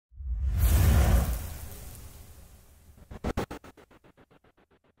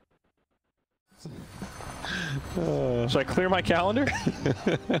Should I clear my calendar?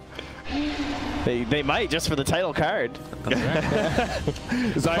 They might, just for the title card.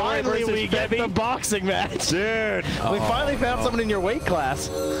 Finally, we get the boxing match. Dude. We finally found someone in your weight class.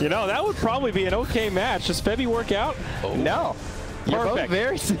 You know, that would probably be an okay match. Does Febby work out? Oh. No. You're both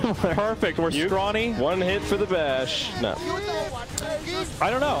very similar. Perfect. We're scrawny. One hit for the bash. No. I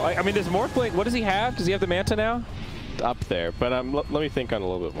don't know. I mean, does Morphblade, what does he have? Does he have the Manta now? Up there, but let me think on a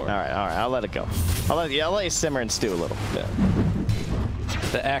little bit more. All right. I'll let it go. I'll let you simmer and stew a little. Yeah.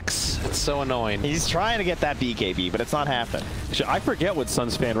 The X, it's so annoying. He's trying to get that BKB, but it's not happening. I forget what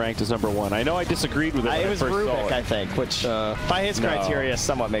Sunspan ranked as #1. I know I disagreed with it when it was Rubik, I think, which by his criteria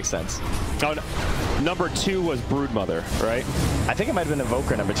somewhat makes sense. Oh, no. #2 was Broodmother, right? I think it might have been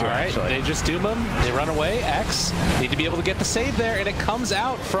Evoker #2, actually. They just doom him. They run away. X need to be able to get the save there, and it comes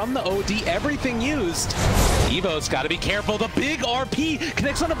out from the OD. Everything used. Evo's got to be careful. The big RP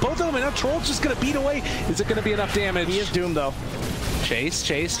connects onto both of them, and now Troll's just going to beat away. Is it going to be enough damage? He is doomed, though. Chase.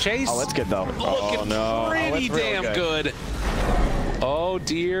 Oh, that's good, though. Looking pretty damn good. Oh,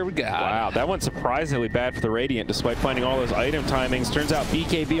 dear God. Wow, that one's surprisingly bad for the Radiant, despite finding all those item timings. Turns out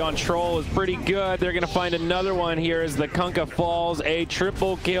BKB on Troll is pretty good. They're going to find another one here as the Kunkka falls. A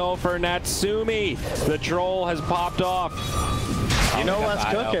triple kill for Natsumi. The Troll has popped off. You know what's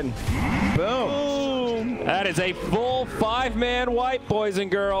cooking. Boom. That is a full 5-man wipe, boys and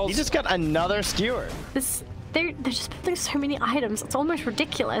girls. He just got another skewer. They're just building so many items. It's almost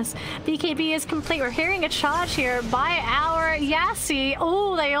ridiculous. BKB is complete. We're hearing a charge here by our Yassi.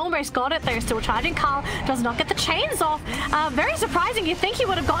 Oh, they almost got it. They're still charging. Carl does not get the chains off. Very surprising. You think he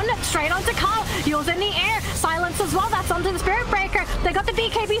would have gotten it straight onto Carl. Yule's in the air. Silence as well. That's onto the Spirit Breaker. They got the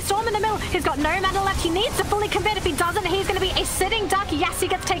BKB Storm in the middle. He's got no mana left. He needs to fully commit. If he doesn't, he's going to be a sitting duck. Yassi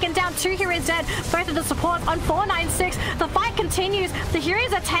gets taken down. 2 heroes dead. Both of the supports on 496. The fight continues. The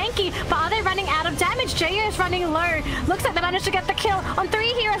heroes are tanky, but are they running out of damage? JO is running low. Looks like they managed to get the kill on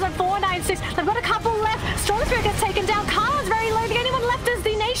 3 heroes on 496. They've got a couple left. Storm Spirit gets taken down. Carl's very low. The only one left is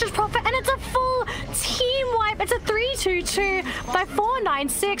the Nature's Prophet, and it's a full team wipe. It's a 3-2-2 by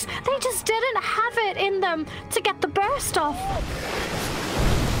 496. They just didn't have it in them to get the burst off.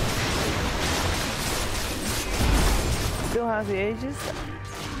 Still has the ages.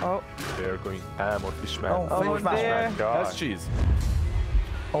 Oh. They're going ham or Fishman. Oh, Fishman. there. That's cheese.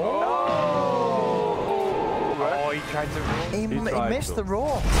 Oh, he tried to roll. He missed the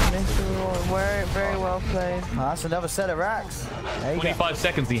roar. Missed the roar. Very well played. That's another set of racks. 25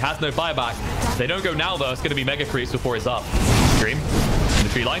 seconds. He has no buyback. If they don't go now, though, it's going to be Mega Creeps before it's up. Dream. In the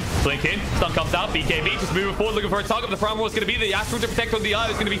tree line. Blink in. Stun comes out. BKB just moving forward, looking for a target. The prime war is going to be the Astral to protect on the eye.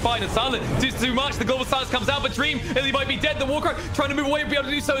 Is going to be fine. And Silent. Too much. The global silence comes out, but Dream, he might be dead. The Warcry trying to move away and be able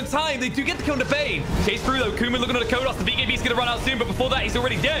to do so in time. They do get the kill into Bane. Chase through, though. Kuman looking at the Kodos. The BKB is going to run out soon, but before that, he's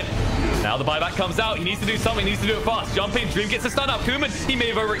already dead. Now the buyback comes out. He needs to do something. He needs to do it fast. Jump in. Dream gets a stun up. Kuman, he may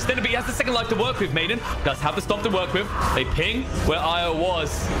have overextended, but he has the second life to work with. Maiden does have the stop to work with. They ping where Io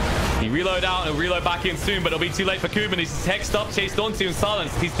was. He reload out and reload back in soon, but it'll be too late for Kuman. He's hexed up, chased onto, and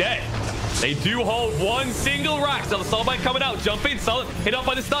silenced. He's dead. They do hold one single rack. So the Soulbind coming out. Jump in. Silent hit up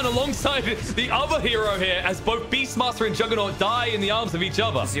by the stun alongside the other hero here as both Beastmaster and Juggernaut die in the arms of each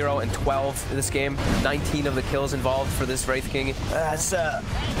other. 0 and 12 in this game. 19 of the kills involved for this Wraith King. That's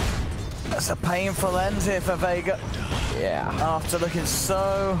a painful end here for Vega. Yeah. After looking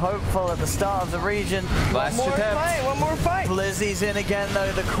so hopeful at the start of the region. One more fight. Blizzy's in again, though.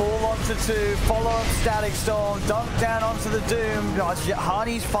 The call onto 2. Follow-up Static Storm. Dunk down onto the Doom.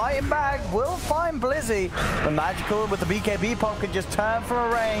 Harney's fighting back. Will find Blizzy. The Magical with the BKB pump can just turn from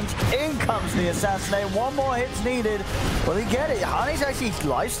a range. In comes the Assassinate. One more hit's needed. Will he get it? Harney's actually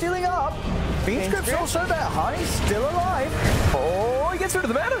life-stealing up. Fiendscript's also there. Harney's still alive. Oh, he gets rid of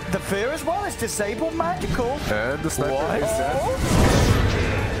the mana. The Fear as well. It's disabled Magical. And the sniper is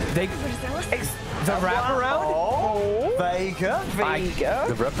dead. The wraparound. Oh, Vega.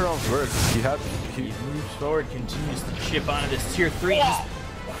 The wraparound works. He moves forward, continues to chip onto this tier 3. Just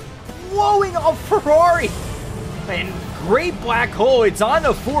blowing off Ferrari. And great black hole. It's on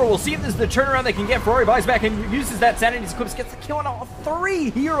the 4. We'll see if this is the turnaround they can get. Ferrari buys back and uses that Sanity's Eclipse. Gets the kill on all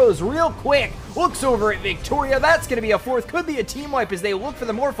 3 heroes real quick. Looks over at Victoria. That's going to be a 4th. Could be a team wipe as they look for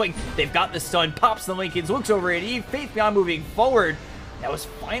the Morphling. They've got the stun. Pops the Lincolns. Looks over at Eve. Faith Beyond moving forward. That was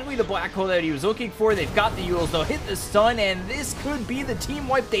finally the black hole that he was looking for. They've got the Yules. They'll hit the stun. And this could be the team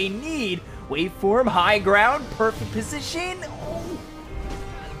wipe they need. Waveform. High ground. Perfect position. Oh.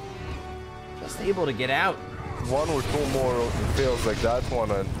 Just able to get out. 1 or 2 more fails like that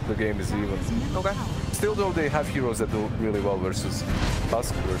one and the game is even. Okay. Still though, they have heroes that do really well versus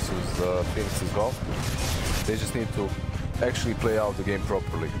Tusk, versus Phoenix as well. They just need to actually play out the game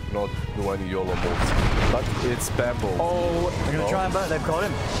properly, not do any YOLO moves. But it's Bambo. Oh, they're going to try and burst. They've got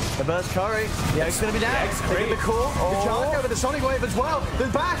him. The burst Curry. The X going to be down. They get the call. The charge over the Sonic Wave as well. The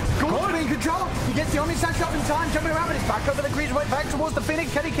back. Gordon in control. He gets the Omni Sash up in time, jumping around, but he's back over the Grease Wave, back towards the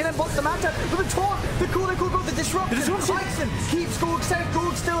Phoenix. Kenny Kinnan blocks the Manta with the taunt. The cool, the disruption. Tyson keeps Gorg safe.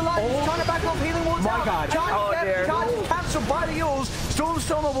 Gorg still alive. He's trying to back off, healing wards out. Charge cancelled by the Yules.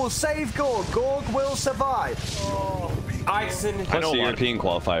 Stormstormer will save Gorg. Gorg will survive. Ison. Plus the European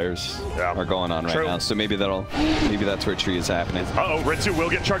qualifiers are going on right now, so maybe that's where Tree is happening. Uh-oh, Ritsu will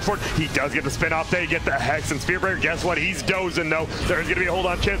get charged for it. He does get the spin off. They get the Hex and Spear Breaker. Guess what? He's dozing, though. There's going to be a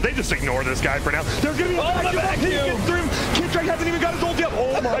hold-on chance. They just ignore this guy for now. There's going to be a vacuum. He gets through him. Kid Drake hasn't even got his ult yet.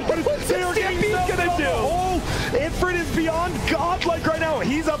 Oh, my goodness. What's they are getting going to do? Oh, Ifrit is beyond godlike right now.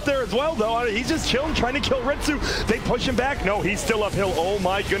 He's up there as well, though. He's just chilling, trying to kill Ritsu. They push him back. No, he's still uphill. Oh,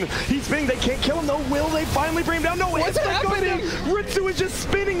 my goodness. He's spinning. They can't kill him, though. Will they finally bring him down? No, what's happening? Ritsu is just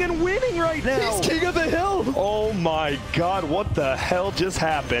spinning and winning right now. He's king of the hill. Oh my God, what the hell just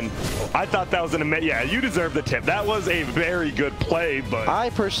happened? I thought that was an amazing, yeah, you deserve the tip. That was a very good play, but... I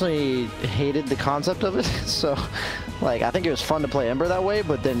personally hated the concept of it, so... Like, I think it was fun to play Ember that way,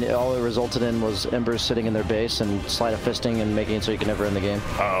 but then all it resulted in was Embers sitting in their base and sleight of fisting and making it so you can never end the game.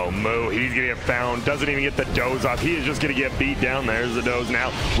 Oh, Moo, he's going to get found. Doesn't even get the doze off. He is just going to get beat down. There's the doze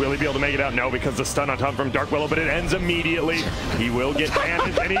now. Will he be able to make it out? No, because the stun on top from Dark Willow, but it ends immediately. He will get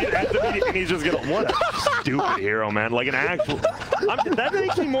damaged, and he ends immediately, and he's just going to... What a stupid hero, man. Like an actual... that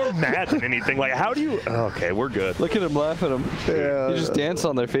makes me more mad than anything. Like, how do you... Okay, we're good. Look at him, laugh at him. Yeah. You just dance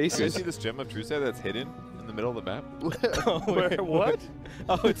on their faces. You guys see this gem of True that's hidden in the middle of the map? Where, what?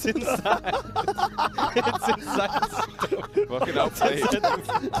 Oh, it's inside. It's inside the stone. Fucking outplayed.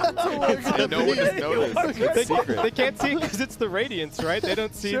 No one has noticed. They can't see it because it's the radiance, right? They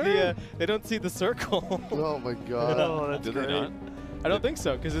don't see the they don't see the circle. Oh my God. Oh, that's Did great. they not? I don't think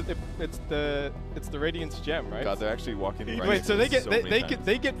so because it's the radiance gem, right? God, they're actually walking right. Wait, so they get so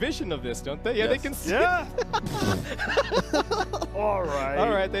they get vision of this, don't they? Yeah, yes. they can see. Yeah. All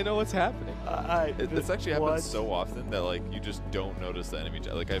right, they know what's happening. This actually happens so often that like you just don't notice the enemy.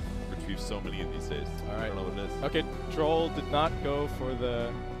 Like I've retrieved so many of these days. All right. I don't know what it is. Okay, Troll did not go for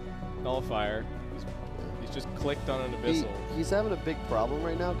the nullifier. He's just clicked on an abyssal. He's having a big problem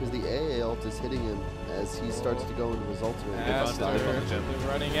right now because the AA ult is hitting him as he starts to go into his ultimate. They're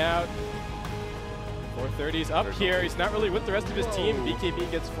running out. 430's up here. He's not really with the rest of his team. BKB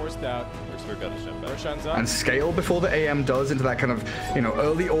gets forced out. Roshan's up. And scale before the AM does into that kind of, you know,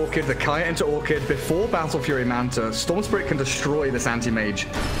 early Orchid, the Kaya into Orchid, before Battle Fury Manta. Storm Spirit can destroy this anti-mage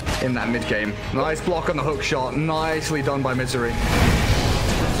in that mid-game. Nice block on the hook shot. Nicely done by Misery.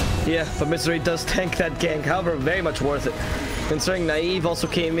 Yeah, but Misery does tank that gank. However, very much worth it. Considering Naive also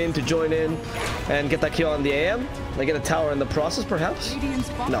came in to join in and get that kill on the AM. They get a tower in the process, perhaps?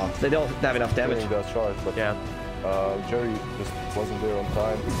 No, they don't have enough damage. That charge, but yeah. Jerry just wasn't there on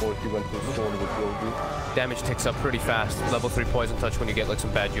time before he went to the storm with the Damage ticks up pretty fast. Level 3 poison touch when you get like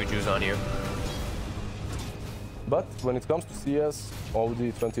some bad jujus on you. But when it comes to CS,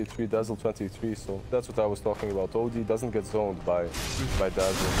 OD 23, Dazzle 23, so that's what I was talking about. OD doesn't get zoned by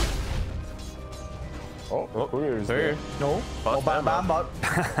Dazzle. Oh, Courier is there. No. Oh, Bambo.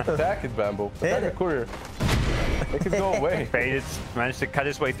 Attack it, Bambo. Attack the Courier. Make it go away. Faded's managed to cut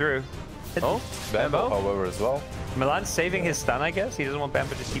his way through. Oh, Bambo, however, as well. Milan's saving his stun, I guess. He doesn't want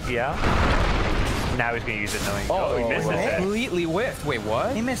Bambo to TP out. Now he's going to use it knowing. Oh, he missed it. Completely whiffed. Wait,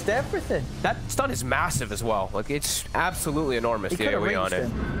 what? He missed everything. That stun is massive as well. Like, it's absolutely enormous, the AoE on it.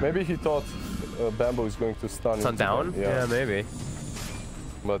 Maybe he thought Bambo is going to stun him. Down? Yeah, maybe.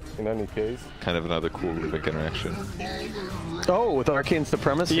 But in any case... Kind of another cool quick interaction. Oh, with Arcane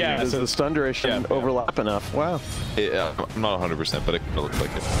Supremacy, does the stun duration overlap enough? Wow. I'm not 100%, but it kind of looks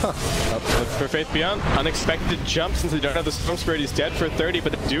like it. For Faith Beyond, unexpected jump since they don't have the Storm Spirit. He's dead for 30,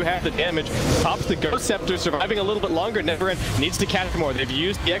 but they do have the damage. Pops the Ghost Scepter, surviving a little bit longer. Neverend needs to catch more. They've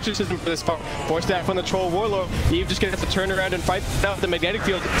used the Exorcism for this part. Force staff on the Troll Warlord. Eve just gonna have to turn around and fight. Now the Magnetic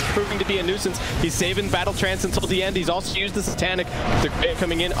Field is proving to be a nuisance. He's saving Battle Trance until the end. He's also used the Satanic. They're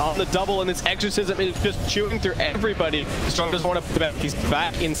coming in on the double, and this Exorcism is just chewing through everybody. Storm doesn't want to back. He's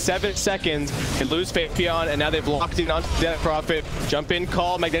back in 7 seconds. They lose Faith Beyond, and now they've locked in on Death Prophet. Jump in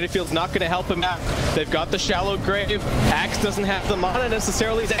call. Magnetic Field's not going to help him out. They've got the Shallow Grave. Axe doesn't have the mana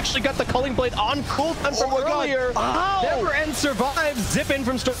necessarily. He's actually got the Culling Blade on cooldown from earlier. Neverend survives. Zip in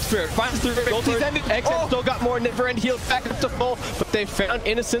from Storm Spirit. Finds through XM still got more. Neverend healed back up to full, but they found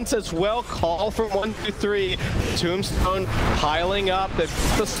Innocence as well. Call from 1 through 3. Tombstone piling up. They've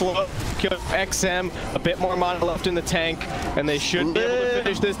the slow kill XM, a bit more mana left in the tank, and they should be able to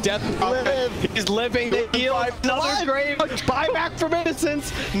finish this death. He's living the heal. Another great buyback from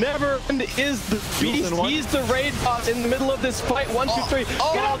Innocence. Never is the beast. He's the raid boss in the middle of this fight. 1, 2, 3.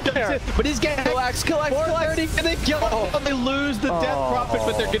 Get out there. But he's getting collapse. 430, and they kill him. They lose the death prophet,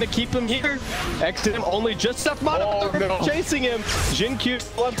 but they're going to keep him here. XM only just enough mana. Chasing him. Jukes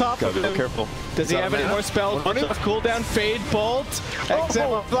still on top of him. Careful. Does he have any more spells? Enough cooldown, fade, bolt.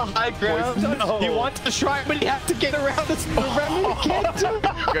 XM off the high ground. He wants to try, but he has to get around this. He can't do it.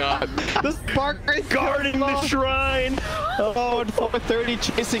 God. The Sparker is guarding the shrine. Oh, and 430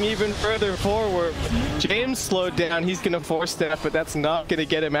 chasing even further forward. James slowed down. He's going to force that, but that's not going to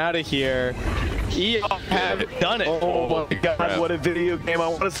get him out of here. Have done it. Oh my God, what a video game. I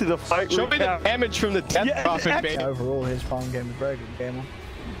want to see the fight. Show me the damage from the Death Prophet, baby. Overall, his farm game is very good, gamer.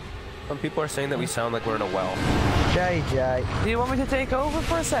 Some people are saying that we sound like we're in a well. JJ. Do you want me to take over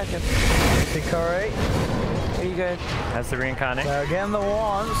for a second? Hikari. Are you good? That's the reincarnate. So again, the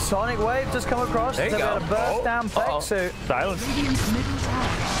one. Sonic Wave just come across. There you go. A burst down fake suit. Silence.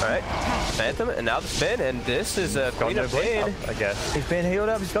 Alright. Phantom, and now the spin, and this is a Queen of Pain. I guess. He's been healed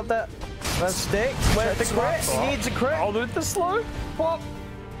up. He's got that stick. Where's the crit? He needs a crit. I'll do the slow. Pop.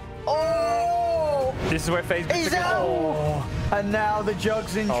 Oh! This is where FaZe He's out! Oh. And now the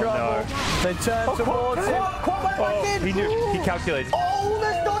Jug's in trouble. No. They turn towards him. He knew. He calculated. Oh,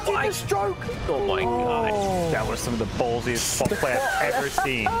 there's not even a stroke. Oh my God. That was some of the ballsiest spot play I've ever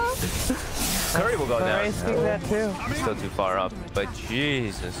seen. Curry will go down. I think that too. Still too far up, but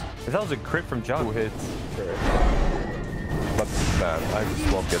Jesus. If that was a crit from Jug. 2 hits. But man, I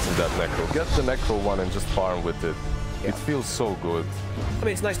just love getting that necro. Get the necro one and just farm with it. Yeah. It feels so good. I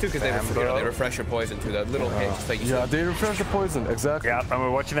mean, it's nice too because they refresh your poison to that little hit. Just like you said. They refresh the poison, exactly. Yeah, and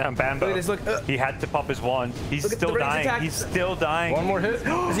we're watching that on Bambo. Look at this, look. He had to pop his wand. He's still dying. He's still dying. One more hit. Is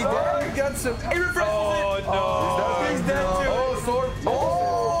he dead? He gets him. He refreshes no. He's dead too. Oh, sword.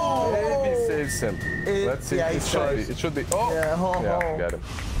 Oh! Maybe saves him. Let's see. It should be. Oh! Yeah, got him.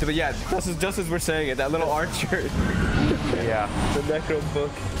 But yeah, just as we're saying it, that little archer. Yeah. The necro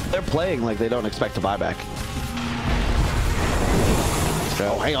book. They're playing like they don't expect a buyback.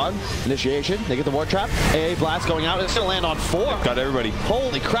 Oh, hang on. Initiation. They get the War Trap. AA Blast going out. It's going to land on 4. Got everybody.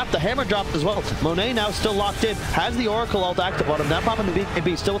 Holy crap, the hammer dropped as well. Monet now still locked in. Has the Oracle ult active on him. Now popping the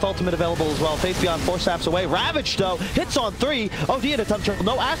BKB. Still with ultimate available as well. Faith Beyond 4 saps away. Ravage, though. Hits on 3. OD in a ton of trouble.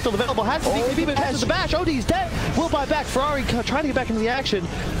 No Ash still available. Has the BKB, but has the bash. OD's dead. Will buy back. Ferrari trying to get back into the action.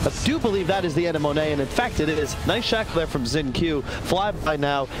 I do believe that is the end of Monet, and in fact it is. Nice shackle there from Xin Q. Fly by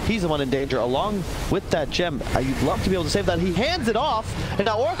now. He's the one in danger along with that gem. You'd love to be able to save that. He hands it off, and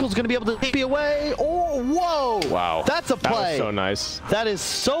now Oracle's going to be able to be away. Oh, whoa. Wow. That's a play. That was so nice. That is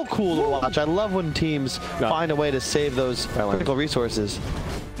so cool to watch. I love when teams find a way to save those critical resources.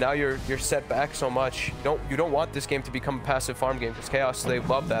 Now you're set back so much. You don't want this game to become a passive farm game because Chaos, they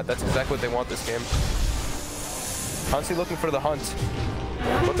love that. That's exactly what they want this game. Honestly, looking for the hunt.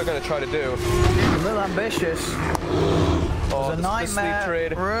 What they're going to try to do. A little ambitious. There's a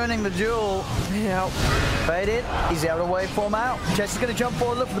nightmare ruining the duel. Yeah. Faded. He's able to waveform out. Chess is going to jump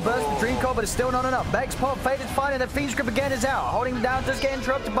forward, look for the burst of Dream Core, but it's still not enough. Bex pop, Faded fine, and the Fiend's Grip again is out. Holding him down, just get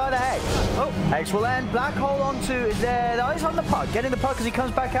interrupted by the Hex. Oh, Hex will end. Black Hole onto is there. The eyes on the puck. Getting the puck as he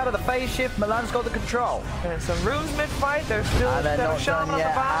comes back out of the phase shift. Milan's got the control. And some runes mid-fight. They're still and they're not done on yet.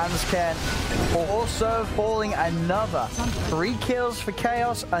 the back. Hans Ken also falling another. 3 kills for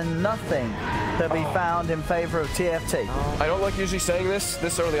Chaos and nothing to be found in favor of TFT. I don't like usually saying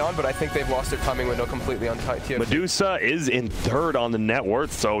this early on, but I think they've lost their timing window completely on TFT. Medusa is in 3rd on the net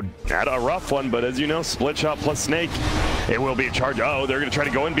worth, so not a rough one, but as you know, split shot plus Snake. It will be a charge. Oh, they're going to try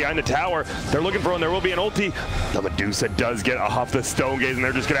to go in behind the tower. They're looking for one. There will be an ulti. The Medusa does get off the Stone Gaze, and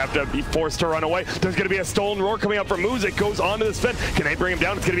they're just going to have to be forced to run away. There's going to be a stolen roar coming up from Moose. It goes onto the spin. Can they bring him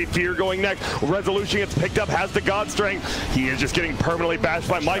down? It's going to be Fear going next. Resolution gets picked up, has the God Strength. He is just getting permanently bashed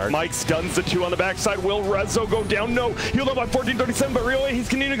by Mike. Mike stuns the 2 on the backside. Will Rezo go down? No. He'll up by 1437, but really he's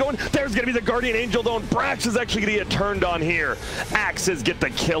continuing going. There's going to be the Guardian Angel, though, and Brax is actually going to get turned on here. Axes get the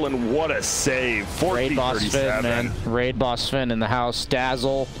kill, and what a save. Raid Boss Finn, man. Raid Boss Finn in the house.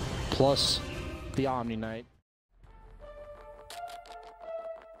 Dazzle plus the Omni Knight.